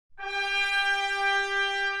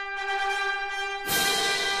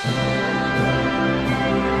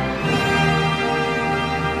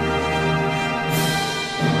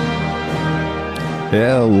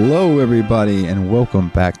Hello everybody and welcome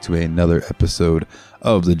back to another episode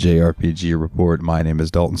of the JRPG Report. My name is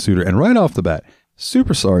Dalton Suter, and right off the bat,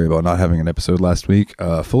 super sorry about not having an episode last week.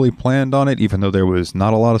 Fully planned on it, even though there was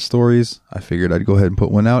not a lot of stories. I figured I'd go ahead and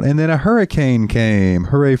put one out, and then a hurricane came.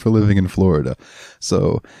 Hooray for living in Florida.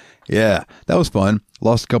 So yeah, that was fun.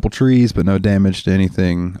 Lost a couple trees, but no damage to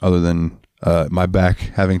anything other than my back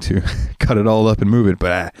having to cut it all up and move it,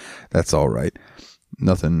 but that's all right.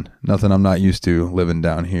 Nothing I'm not used to living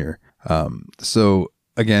down here. So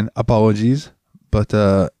again, apologies, but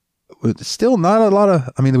still not a lot of,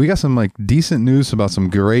 we got some like decent news about some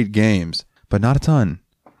great games, but not a ton.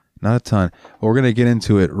 Well, we're going to get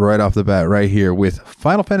into it right off the bat right here with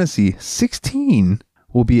Final Fantasy XVI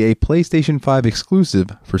will be a PlayStation 5 exclusive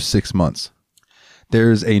for 6 months.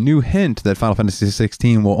 There's a new hint that Final Fantasy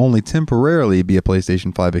XVI will only temporarily be a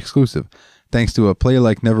PlayStation 5 exclusive, thanks to a Play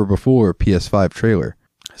Like Never Before PS5 trailer.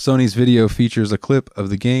 Sony's video features a clip of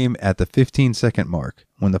the game at the 15-second mark.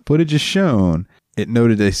 When the footage is shown, it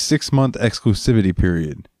noted a 6-month exclusivity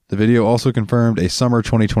period. The video also confirmed a summer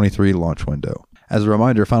 2023 launch window. As a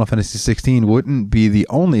reminder, Final Fantasy XVI wouldn't be the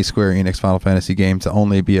only Square Enix Final Fantasy game to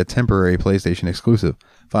only be a temporary PlayStation exclusive.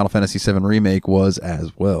 Final Fantasy VII Remake was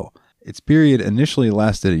as well. Its period initially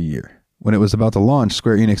lasted a year. When it was about to launch,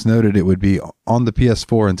 Square Enix noted it would be on the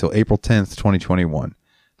PS4 until April 10th, 2021.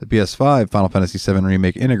 The PS5 Final Fantasy VII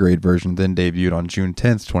Remake Integrate version then debuted on June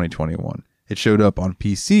 10th, 2021. It showed up on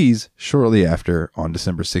PCs shortly after on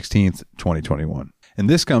December 16th, 2021. And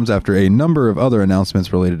this comes after a number of other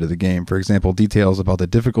announcements related to the game. For example, details about the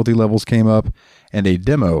difficulty levels came up, and a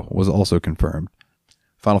demo was also confirmed.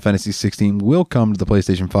 Final Fantasy XVI will come to the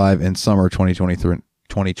PlayStation 5 in summer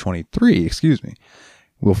 2023.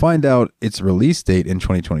 We'll find out its release date in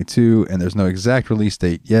 2022, and there's no exact release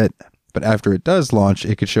date yet, but after it does launch,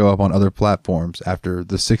 it could show up on other platforms after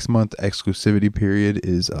the 6-month exclusivity period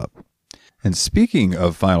is up. And speaking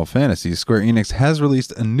of Final Fantasy, Square Enix has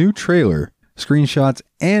released a new trailer, screenshots,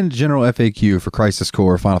 and general FAQ for Crisis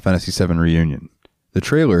Core Final Fantasy VII Reunion. The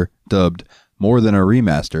trailer, dubbed More Than a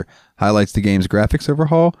Remaster, highlights the game's graphics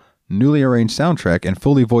overhaul, newly arranged soundtrack, and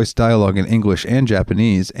fully voiced dialogue in English and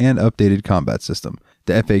Japanese, and updated combat system.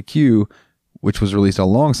 The FAQ, which was released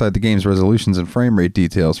alongside the game's resolutions and frame rate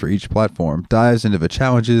details for each platform, dives into the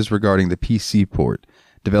challenges regarding the PC port,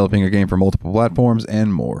 developing a game for multiple platforms,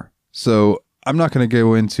 and more. So I'm not going to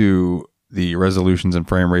go into the resolutions and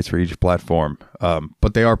frame rates for each platform,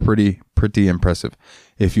 but they are pretty impressive.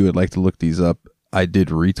 If you would like to look these up, I did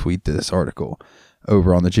retweet this article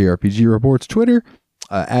over on the JRPG Report's Twitter,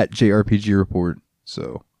 at JRPG Report.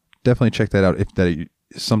 So definitely check that out if that is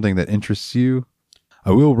something that interests you.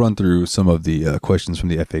 I will run through some of the questions from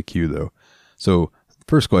the FAQ though. So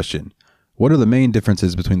first question, what are the main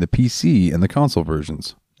differences between the PC and the console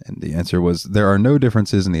versions? And the answer was there are no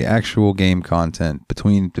differences in the actual game content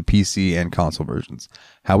between the PC and console versions.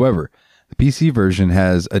 However, the PC version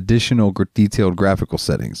has additional detailed graphical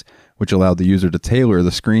settings, which allow the user to tailor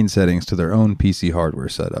the screen settings to their own PC hardware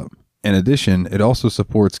setup. In addition, it also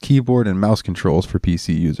supports keyboard and mouse controls for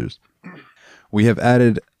PC users. We have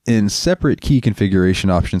added in separate key configuration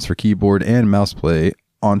options for keyboard and mouse play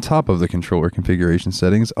on top of the controller configuration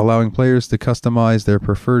settings, allowing players to customize their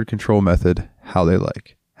preferred control method how they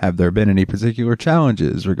like. Have there been any particular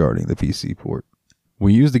challenges regarding the PC port?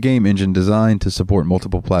 We used a game engine designed to support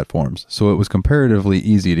multiple platforms, so it was comparatively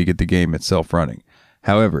easy to get the game itself running.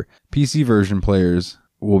 However, PC version players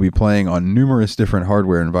will be playing on numerous different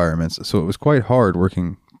hardware environments, so it was quite hard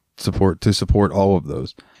to support all of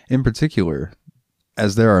those. In particular,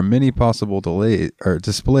 as there are many possible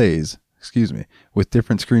displays with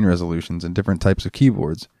different screen resolutions and different types of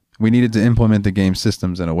keyboards, we needed to implement the game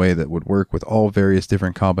systems in a way that would work with all various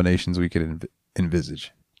different combinations we could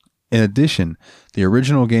envisage. In addition, the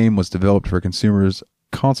original game was developed for consumers'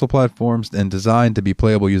 console platforms and designed to be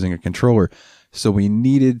playable using a controller, so we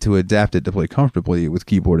needed to adapt it to play comfortably with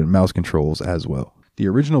keyboard and mouse controls as well. The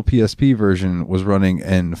original PSP version was running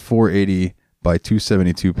in 480 by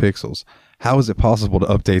 272 pixels. How is it possible to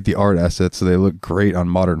update the art assets so they look great on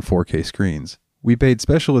modern 4K screens? We paid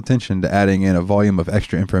special attention to adding in a volume of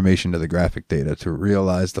extra information to the graphic data to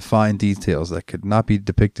realize the fine details that could not be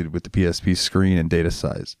depicted with the PSP screen and data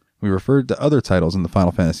size. We referred to other titles in the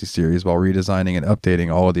Final Fantasy series while redesigning and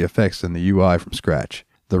updating all of the effects in the UI from scratch.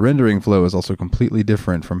 The rendering flow is also completely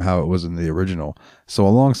different from how it was in the original, so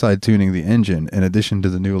alongside tuning the engine, in addition to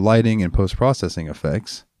the new lighting and post-processing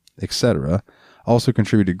effects, etc., also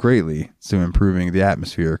contributed greatly to improving the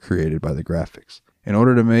atmosphere created by the graphics. In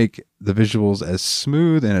order to make the visuals as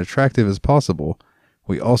smooth and attractive as possible,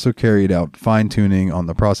 we also carried out fine-tuning on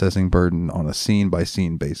the processing burden on a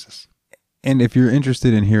scene-by-scene basis. And if you're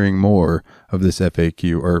interested in hearing more of this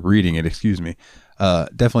FAQ, or reading it,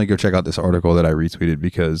 definitely go check out this article that I retweeted,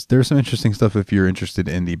 because there's some interesting stuff if you're interested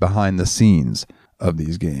in the behind the scenes of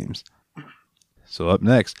these games. So up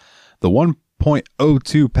next, the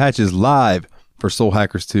 1.02 patch is live for Soul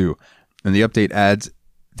Hackers 2, and the update adds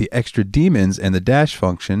the extra demons and the dash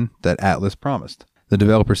function that Atlas promised. The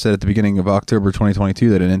developer said at the beginning of October 2022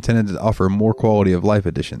 that it intended to offer more quality of life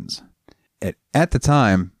additions. At the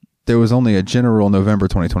time, there was only a general November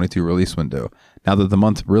 2022 release window. Now that the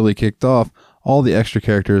month really kicked off, all the extra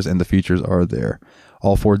characters and the features are there.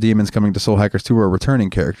 All 4 demons coming to Soul Hackers 2 are returning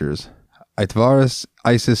characters. Aitvaris,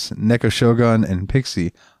 Isis, Neko Shogun, and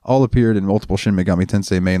Pixie all appeared in multiple Shin Megami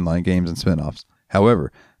Tensei mainline games and spin-offs.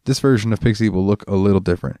 However, this version of Pixie will look a little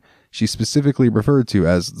different. She's specifically referred to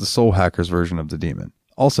as the Soul Hackers version of the demon.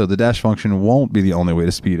 Also, the dash function won't be the only way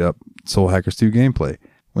to speed up Soul Hackers 2 gameplay.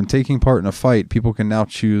 When taking part in a fight, people can now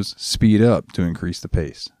choose speed up to increase the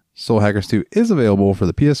pace. Soul Hackers 2 is available for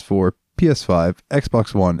the PS4, PS5,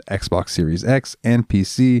 Xbox One, Xbox Series X, and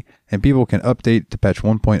PC, and people can update to patch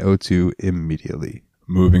 1.02 immediately.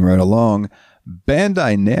 Moving right along,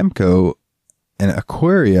 Bandai Namco and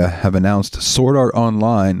Aquaria have announced Sword Art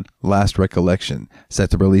Online Last Recollection, set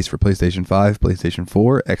to release for PlayStation 5, PlayStation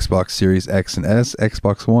 4, Xbox Series X and S,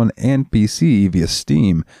 Xbox One, and PC via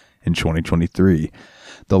Steam in 2023.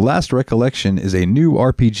 The Last Recollection is a new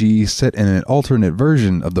RPG set in an alternate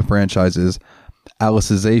version of the franchise's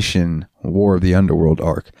Alicization War of the Underworld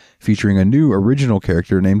arc, featuring a new original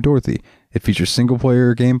character named Dorothy. It features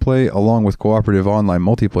single-player gameplay along with cooperative online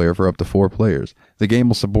multiplayer for up to 4 players. The game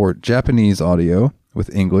will support Japanese audio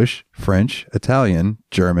with English, French, Italian,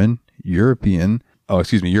 German, European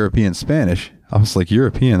Spanish. I was like,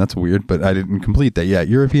 European, that's weird, but I didn't complete that. Yeah,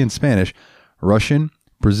 European Spanish, Russian,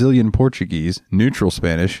 Brazilian Portuguese, neutral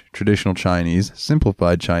Spanish, traditional Chinese,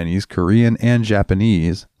 simplified Chinese, Korean, and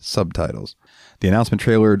Japanese subtitles. The announcement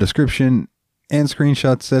trailer, description, and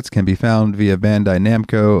screenshot sets can be found via Bandai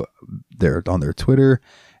Namco. They're on their Twitter,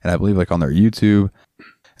 and I believe on their YouTube.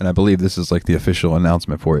 And I believe this is the official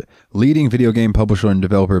announcement for it. Leading video game publisher and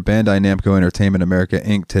developer Bandai Namco Entertainment America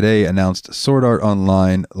Inc. today announced Sword Art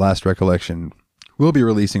Online Last Recollection will be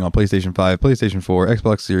releasing on PlayStation 5, PlayStation 4,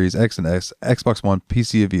 Xbox Series X and S, Xbox One,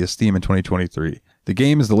 PC via Steam in 2023. The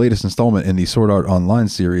game is the latest installment in the Sword Art Online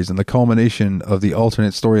series and the culmination of the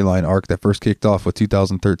alternate storyline arc that first kicked off with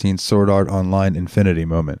 2013's Sword Art Online Infinity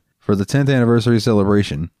Moment. For the 10th anniversary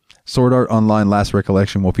celebration, Sword Art Online Last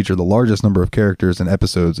Recollection will feature the largest number of characters and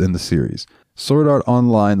episodes in the series. Sword Art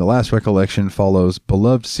Online The Last Recollection follows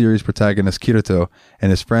beloved series protagonist Kirito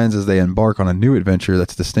and his friends as they embark on a new adventure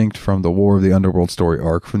that's distinct from the War of the Underworld story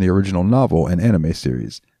arc from the original novel and anime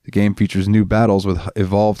series. The game features new battles with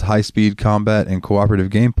evolved high-speed combat and cooperative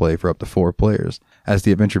gameplay for up to 4 players. As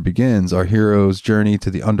the adventure begins, our heroes journey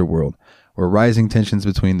to the underworld, where rising tensions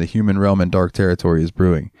between the human realm and dark territory is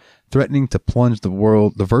brewing, threatening to plunge the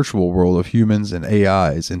virtual world of humans and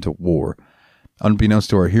AIs into war. Unbeknownst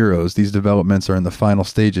to our heroes, these developments are in the final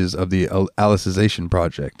stages of the Alicization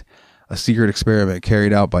project, a secret experiment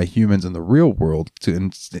carried out by humans in the real world to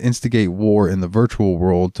instigate war in the virtual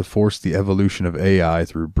world to force the evolution of AI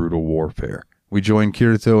through brutal warfare. We join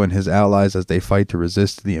Kirito and his allies as they fight to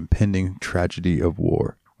resist the impending tragedy of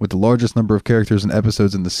war. With the largest number of characters and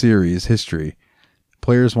episodes in the series history,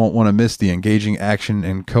 players won't want to miss the engaging action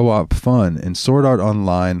and co-op fun in Sword Art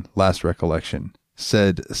Online Last Recollection,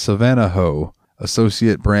 said Savannah Ho,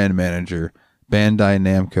 Associate Brand Manager, Bandai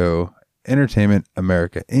Namco Entertainment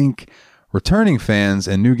America Inc. Returning fans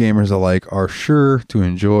and new gamers alike are sure to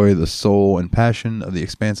enjoy the soul and passion of the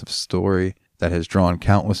expansive story that has drawn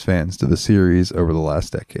countless fans to the series over the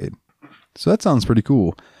last decade. So that sounds pretty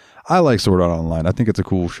cool. I like Sword Art Online. I think it's a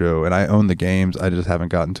cool show, and I own the games. I just haven't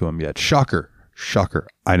gotten to them yet. Shocker.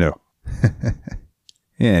 I know.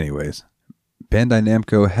 Anyways, Bandai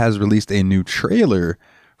Namco has released a new trailer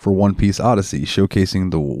for One Piece Odyssey,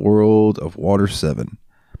 showcasing the world of Water 7.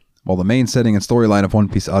 While the main setting and storyline of One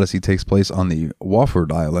Piece Odyssey takes place on the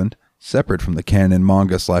Waford Island, separate from the canon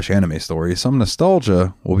manga/anime story, some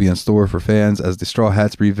nostalgia will be in store for fans as the Straw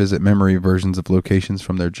Hats revisit memory versions of locations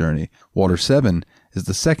from their journey. Water 7 is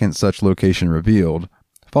the second such location revealed,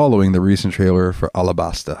 following the recent trailer for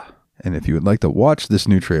Alabasta. And if you would like to watch this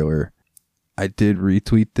new trailer, I did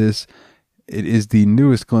retweet this. It is the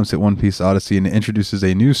newest glimpse at One Piece Odyssey, and it introduces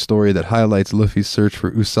a new story that highlights Luffy's search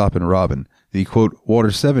for Usopp and Robin. The, quote,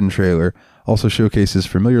 Water 7 trailer also showcases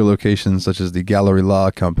familiar locations such as the Gallery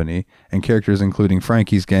Law Company and characters including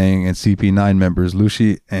Frankie's gang and CP9 members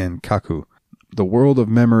Lucy and Kaku. The world of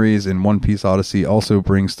memories in One Piece Odyssey also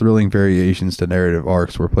brings thrilling variations to narrative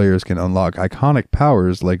arcs where players can unlock iconic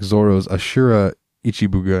powers like Zoro's Ashura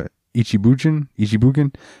Ichibuken.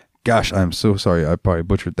 Gosh, I'm so sorry, I probably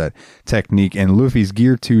butchered that technique, and Luffy's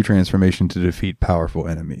Gear 2 transformation to defeat powerful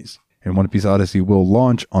enemies. And One Piece Odyssey will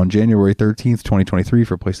launch on January 13th, 2023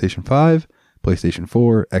 for PlayStation 5, PlayStation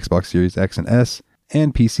 4, Xbox Series X and S,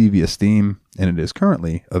 and PC via Steam, and it is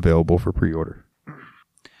currently available for pre-order.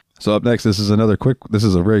 So up next, this is a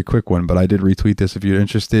very quick one, but I did retweet this if you're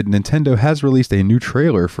interested. Nintendo has released a new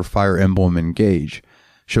trailer for Fire Emblem Engage,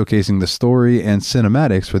 showcasing the story and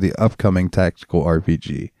cinematics for the upcoming tactical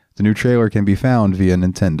RPG. The new trailer can be found via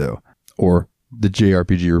Nintendo, or the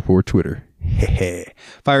JRPG Report Twitter.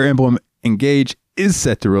 Fire Emblem Engage is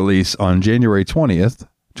set to release on January 20th,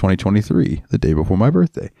 2023, the day before my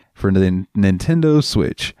birthday, for the Nintendo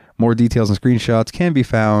Switch. More details and screenshots can be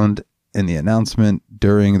found in the announcement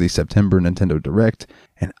during the September Nintendo Direct,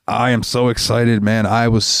 and I am so excited, man.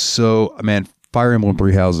 Fire Emblem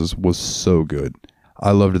Three Houses was so good.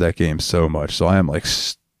 I loved that game so much, so I am like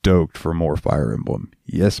stoked for more Fire Emblem.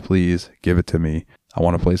 Yes, please, give it to me. I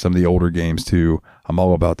want to play some of the older games too. I'm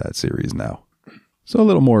all about that series now. So a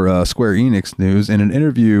little more Square Enix news. In an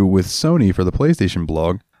interview with Sony for the PlayStation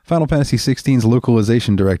blog, Final Fantasy XVI's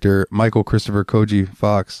localization director, Michael Christopher Koji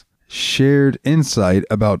Fox, shared insight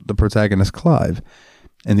about the protagonist Clive.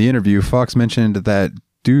 In the interview, Fox mentioned that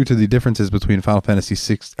due to the differences between Final Fantasy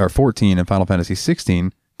 14 and Final Fantasy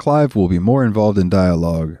 16, Clive will be more involved in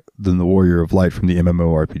dialogue than the Warrior of Light from the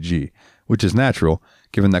MMORPG, which is natural,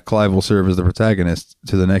 given that Clive will serve as the protagonist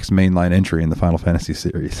to the next mainline entry in the Final Fantasy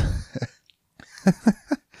series.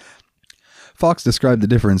 Fox described the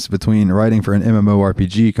difference between writing for an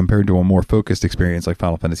MMORPG compared to a more focused experience like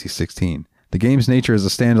Final Fantasy XVI. The game's nature as a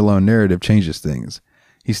standalone narrative changes things.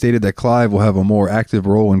 He stated that Clive will have a more active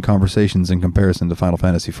role in conversations in comparison to Final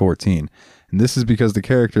Fantasy XIV, and this is because the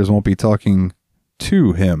characters won't be talking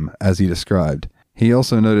to him as he described. He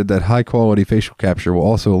also noted that high-quality facial capture will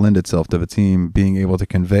also lend itself to the team being able to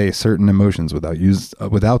convey certain emotions without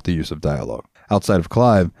the use of dialogue. Outside of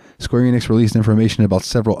Clive, Square Enix released information about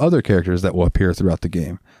several other characters that will appear throughout the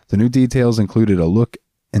game. The new details included a look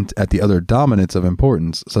at the other dominants of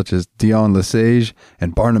importance, such as Dion Lesage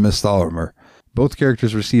and Barnabas Tholomer. Both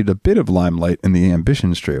characters received a bit of limelight in the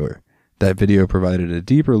Ambitions trailer. That video provided a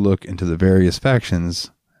deeper look into the various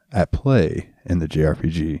factions at play in the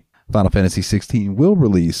JRPG. Final Fantasy XVI will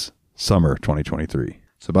release summer 2023.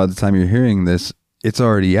 So by the time you're hearing this, it's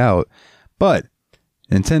already out. But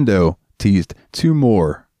Nintendo teased two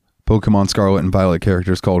more Pokemon Scarlet and Violet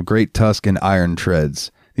characters called Great Tusk and Iron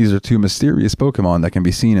Treads. These are two mysterious Pokemon that can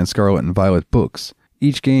be seen in Scarlet and Violet books.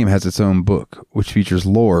 Each game has its own book, which features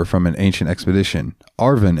lore from an ancient expedition.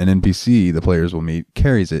 Arven, an NPC the players will meet,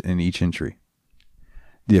 carries it in each entry.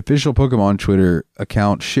 The official Pokemon Twitter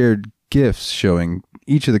account shared GIFs showing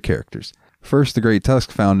each of the characters. First, the Great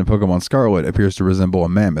Tusk found in Pokemon Scarlet appears to resemble a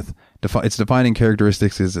mammoth. Its defining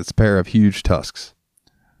characteristics is its pair of huge tusks.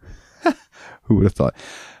 Who would have thought?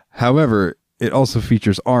 However, it also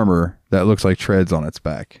features armor that looks like treads on its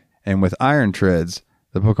back. And with Iron Treads,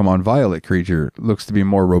 the Pokemon Violet creature looks to be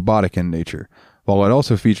more robotic in nature. While it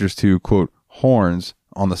also features two, quote, horns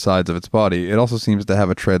on the sides of its body, it also seems to have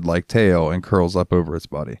a tread-like tail and curls up over its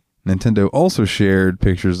body. Nintendo also shared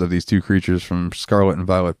pictures of these two creatures from Scarlet and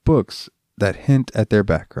Violet books that hint at their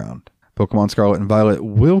background. Pokemon Scarlet and Violet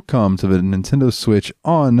will come to the Nintendo Switch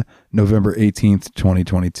on November 18th,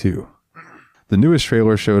 2022. The newest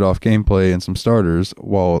trailer showed off gameplay and some starters,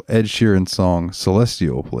 while Ed Sheeran's song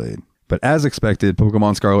Celestial played. But as expected,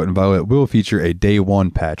 Pokemon Scarlet and Violet will feature a Day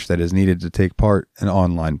 1 patch that is needed to take part in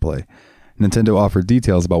online play. Nintendo offered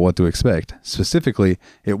details about what to expect. Specifically,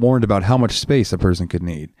 it warned about how much space a person could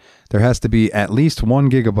need. There has to be at least 1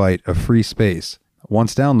 gigabyte of free space.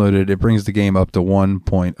 Once downloaded, it brings the game up to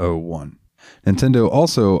 1.01. Nintendo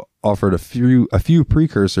also offered a few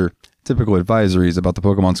precursor typical advisories about the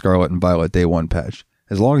Pokemon Scarlet and Violet Day 1 patch.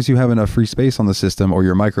 As long as you have enough free space on the system or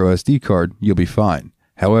your micro SD card, you'll be fine.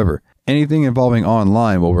 However, anything involving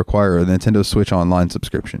online will require a Nintendo Switch Online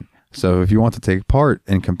subscription. So if you want to take part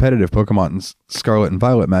in competitive Pokemon Scarlet and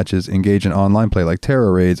Violet matches, engage in online play like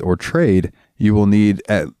Terra Raids, or trade, you will need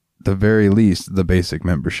at the very least the basic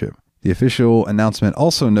membership. The official announcement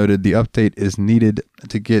also noted the update is needed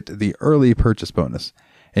to get the early purchase bonus.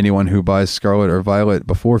 Anyone who buys Scarlet or Violet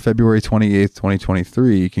before February 28th,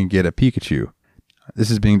 2023 can get a Pikachu. This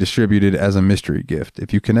is being distributed as a mystery gift.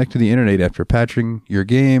 If you connect to the internet after patching your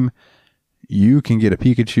game, you can get a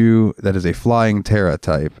Pikachu that is a flying Terra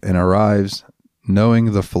type and arrives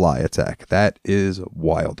knowing the fly attack. That is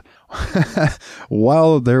wild.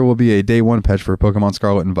 While there will be a day one patch for Pokemon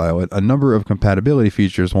Scarlet and Violet, a number of compatibility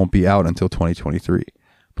features won't be out until 2023.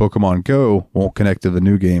 Pokemon Go won't connect to the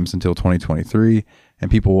new games until 2023, and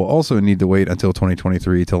people will also need to wait until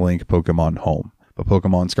 2023 to link Pokemon Home. But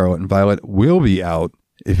Pokemon Scarlet and Violet will be out,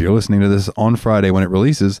 if you're listening to this on Friday when it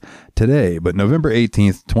releases, today, but November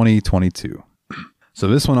 18th, 2022. So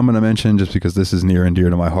this one I'm going to mention just because this is near and dear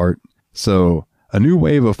to my heart. So a new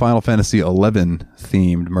wave of Final Fantasy XI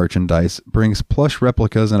themed merchandise brings plush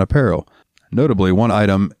replicas and apparel. Notably, one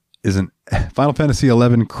item is an Final Fantasy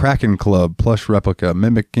XI Kraken Club plush replica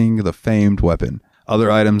mimicking the famed weapon.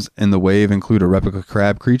 Other items in the wave include a replica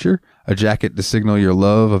crab creature, a jacket to signal your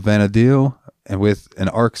love of Vanadil, and with an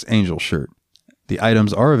Ark's Angel shirt. The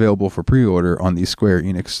items are available for pre-order on the Square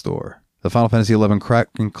Enix store. The Final Fantasy XI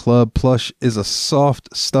Kraken Club plush is a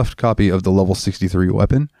soft, stuffed copy of the level 63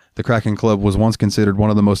 weapon. The Kraken Club was once considered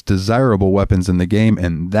one of the most desirable weapons in the game,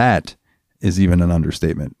 and that is even an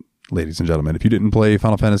understatement, ladies and gentlemen. If you didn't play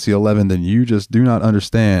Final Fantasy XI, then you just do not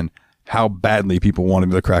understand how badly people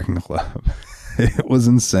wanted the Kraken Club. It was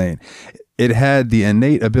insane. It had the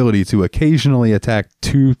innate ability to occasionally attack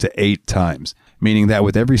 2 to 8 times, meaning that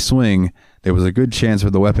with every swing, there was a good chance for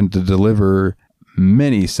the weapon to deliver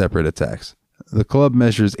many separate attacks. The club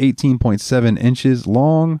measures 18.7 inches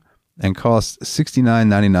long and costs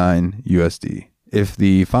 $69.99 USD. If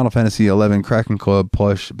the Final Fantasy XI Kraken Club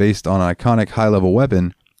plush based on an iconic high-level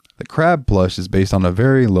weapon, the crab plush is based on a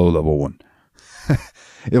very low-level one.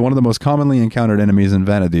 One of the most commonly encountered enemies in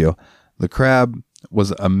Vanadil, the crab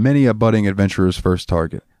was many a budding adventurer's first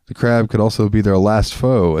target. The crab could also be their last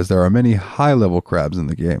foe, as there are many high-level crabs in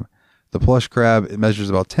the game. The plush crab measures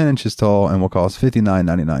about 10 inches tall and will cost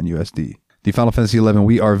 $59.99 USD. The Final Fantasy XI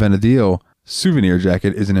We Are Vanadil souvenir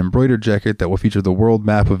jacket is an embroidered jacket that will feature the world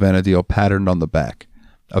map of Vanadil patterned on the back.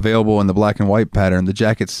 Available in the black and white pattern, the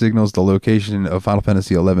jacket signals the location of Final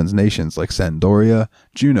Fantasy XI's nations like Sandoria,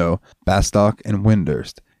 Juno, Bastok, and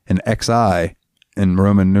Windurst. An XI in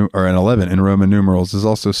Roman an 11 in Roman numerals is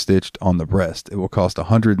also stitched on the breast. It will cost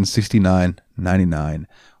 $169.99.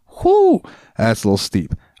 Whoo! That's a little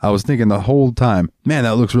steep. I was thinking the whole time, man,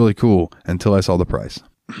 that looks really cool, until I saw the price.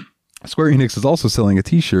 Square Enix is also selling a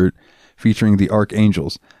t-shirt featuring the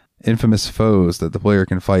Archangels, infamous foes that the player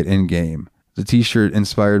can fight in-game. The t-shirt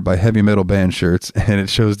inspired by heavy metal band shirts, and it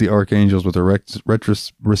shows the Archangels with their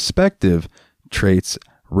respective traits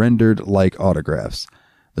rendered like autographs.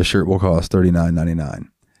 The shirt will cost $39.99.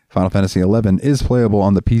 Final Fantasy XI is playable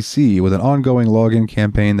on the PC with an ongoing login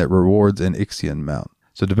campaign that rewards an Ixion mount.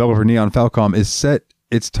 So developer Neon Falcom is set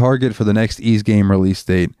its target for the next Ys game release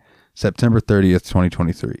date, September 30th,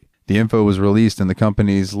 2023. The info was released in the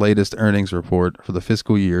company's latest earnings report for the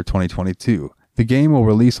fiscal year 2022. The game will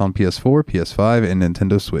release on PS4, PS5, and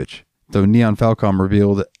Nintendo Switch. Though Neon Falcom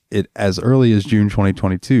revealed it as early as June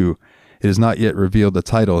 2022, it has not yet revealed the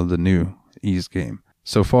title of the new Ys game.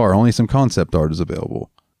 So far, only some concept art is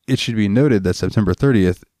available. It should be noted that September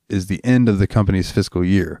 30th is the end of the company's fiscal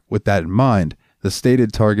year. With that in mind, the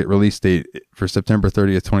stated target release date for September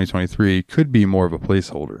 30th, 2023 could be more of a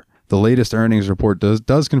placeholder. The latest earnings report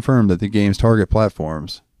does confirm that the game's target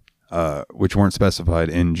platforms, which weren't specified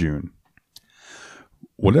in June.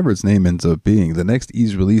 Whatever its name ends up being, the next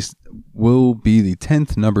Ys release will be the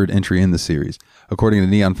 10th numbered entry in the series. According to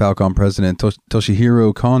Neon Falcom president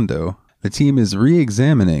Toshihiro Kondo, the team is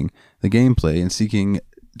re-examining the gameplay and seeking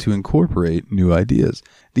to incorporate new ideas.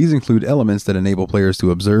 These include elements that enable players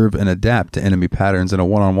to observe and adapt to enemy patterns in a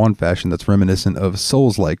one-on-one fashion that's reminiscent of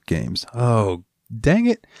Souls-like games. Oh, dang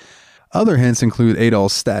it. Other hints include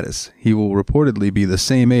Adol's status. He will reportedly be the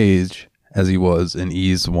same age as he was in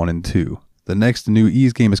Ys 1 and 2. The next new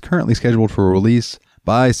Ys game is currently scheduled for release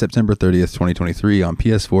by September 30th, 2023 on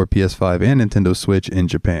PS4, PS5, and Nintendo Switch in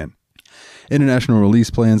Japan. International release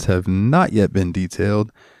plans have not yet been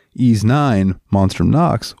detailed. Ys 9, Monstrum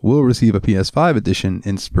Nox, will receive a PS5 edition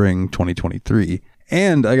in spring 2023.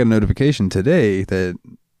 And I got a notification today that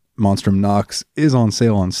Monstrum Nox is on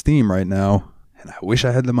sale on Steam right now, and I wish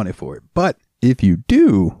I had the money for it. But if you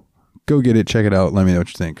do, go get it, check it out, let me know what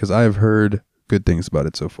you think, because I've heard good things about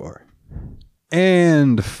it so far.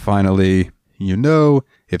 And finally,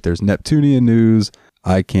 if there's Neptunia news,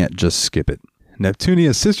 I can't just skip it.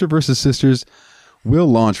 Neptunia Sister vs. Sisters will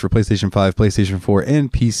launch for PlayStation 5, PlayStation 4,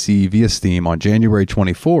 and PC via Steam on January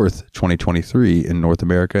 24th, 2023 in North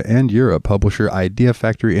America and Europe. Publisher Idea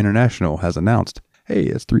Factory International has announced, hey,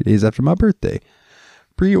 it's 3 days after my birthday.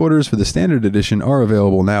 Pre-orders for the standard edition are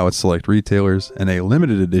available now at select retailers, and a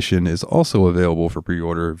limited edition is also available for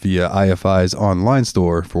pre-order via IFI's online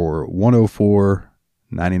store for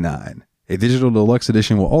 $104.99. A digital deluxe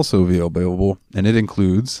edition will also be available, and it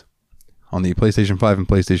includes, on the PlayStation 5 and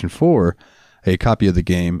PlayStation 4, a copy of the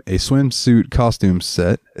game, a swimsuit costume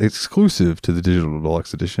set exclusive to the digital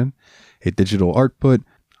deluxe edition, a digital art book,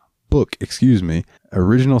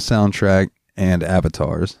 original soundtrack, and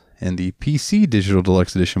avatars. And the PC digital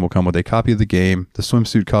deluxe edition will come with a copy of the game, the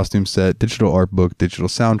swimsuit costume set, digital art book, digital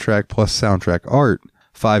soundtrack plus soundtrack art,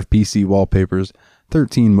 5 PC wallpapers,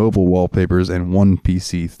 13 mobile wallpapers, and 1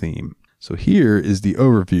 PC theme. So here is the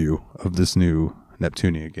overview of this new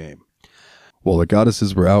Neptunia game. While the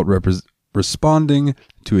goddesses were out responding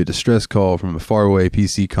to a distress call from a faraway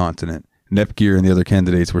PC continent, Nepgear and the other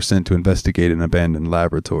candidates were sent to investigate an abandoned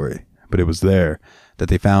laboratory. But it was there that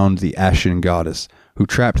they found the Ashen Goddess, who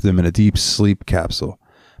trapped them in a deep sleep capsule.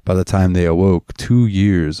 By the time they awoke, 2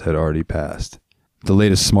 years had already passed. The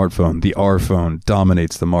latest smartphone, the R phone,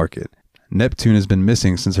 dominates the market. Neptune has been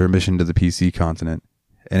missing since her mission to the PC continent,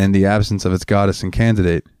 and in the absence of its goddess and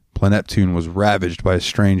candidate, Planeptune was ravaged by a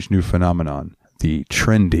strange new phenomenon, the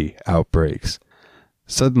trendy outbreaks.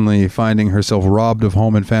 Suddenly, finding herself robbed of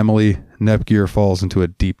home and family, Nepgear falls into a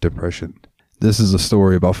deep depression. This is a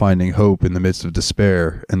story about finding hope in the midst of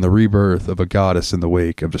despair and the rebirth of a goddess in the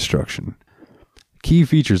wake of destruction. Key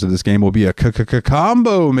features of this game will be a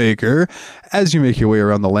combo maker. As you make your way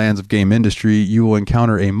around the lands of game industry, you will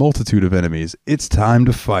encounter a multitude of enemies. It's time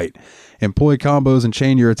to fight. Employ combos and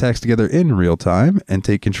chain your attacks together in real time, and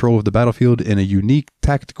take control of the battlefield in a unique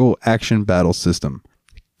tactical action battle system.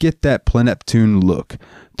 Get that Planeptune look.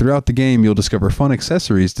 Throughout the game, you'll discover fun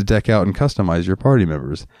accessories to deck out and customize your party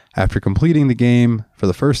members. After completing the game for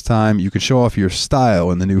the first time, you can show off your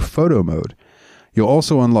style in the new photo mode. You'll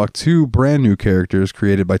also unlock 2 brand new characters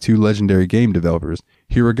created by 2 legendary game developers,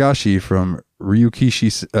 Hirogashi from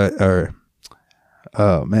Ryukishi,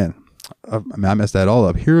 I messed that all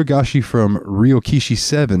up. Hirogashi from Ryokishi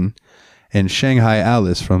 7 and Shanghai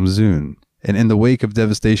Alice from Zune. And in the wake of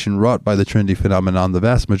devastation wrought by the trendy phenomenon, the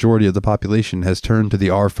vast majority of the population has turned to the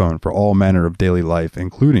R phone for all manner of daily life,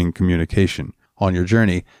 including communication. On your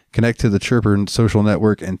journey, connect to the Chirper social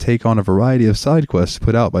network and take on a variety of side quests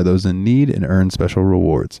put out by those in need and earn special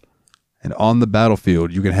rewards. And on the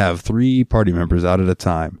battlefield, you can have 3 party members out at a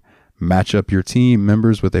time. Match up your team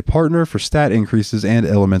members with a partner for stat increases and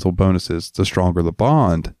elemental bonuses. The stronger the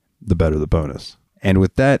bond, the better the bonus. And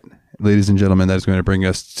with that, ladies and gentlemen, that is going to bring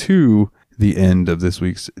us to the end of this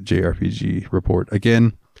week's JRPG report.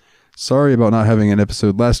 Again, sorry about not having an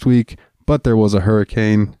episode last week, but there was a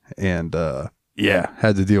hurricane and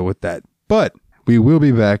had to deal with that. But we will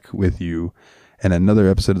be back with you in another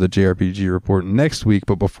episode of the JRPG report next week.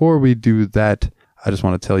 But before we do that, I just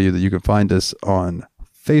want to tell you that you can find us on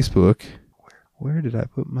Facebook. Where did I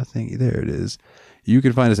put my thing? There it is. You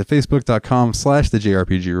can find us at facebook.com/the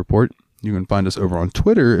JRPG report. You can find us over on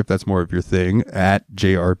Twitter, if that's more of your thing, at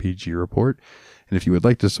JRPG Report. And if you would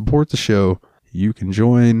like to support the show, you can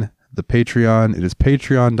join the Patreon. It is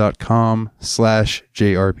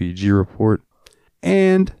patreon.com/JRPG Report.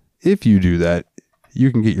 And if you do that,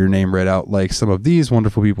 you can get your name read out like some of these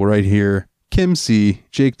wonderful people right here: Kim C,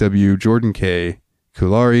 Jake W, Jordan K,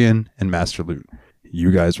 Kularian, and Master Loot.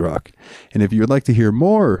 You guys rock. And if you would like to hear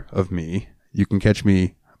more of me, you can catch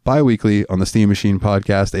me bi-weekly on the Steam Machine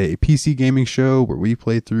Podcast, a PC gaming show where we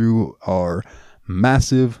play through our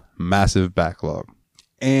massive backlog.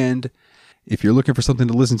 And if you're looking for something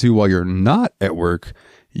to listen to while you're not at work,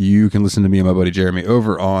 you can listen to me and my buddy Jeremy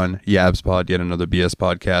over on Yabs Pod, yet another BS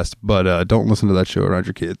podcast, but don't listen to that show around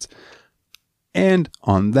your kids. And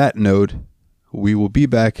on that note, we will be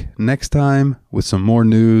back next time with some more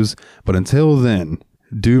news. But until then,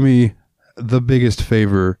 do me the biggest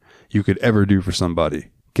favor you could ever do for somebody.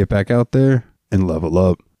 Get back out there and level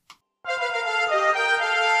up.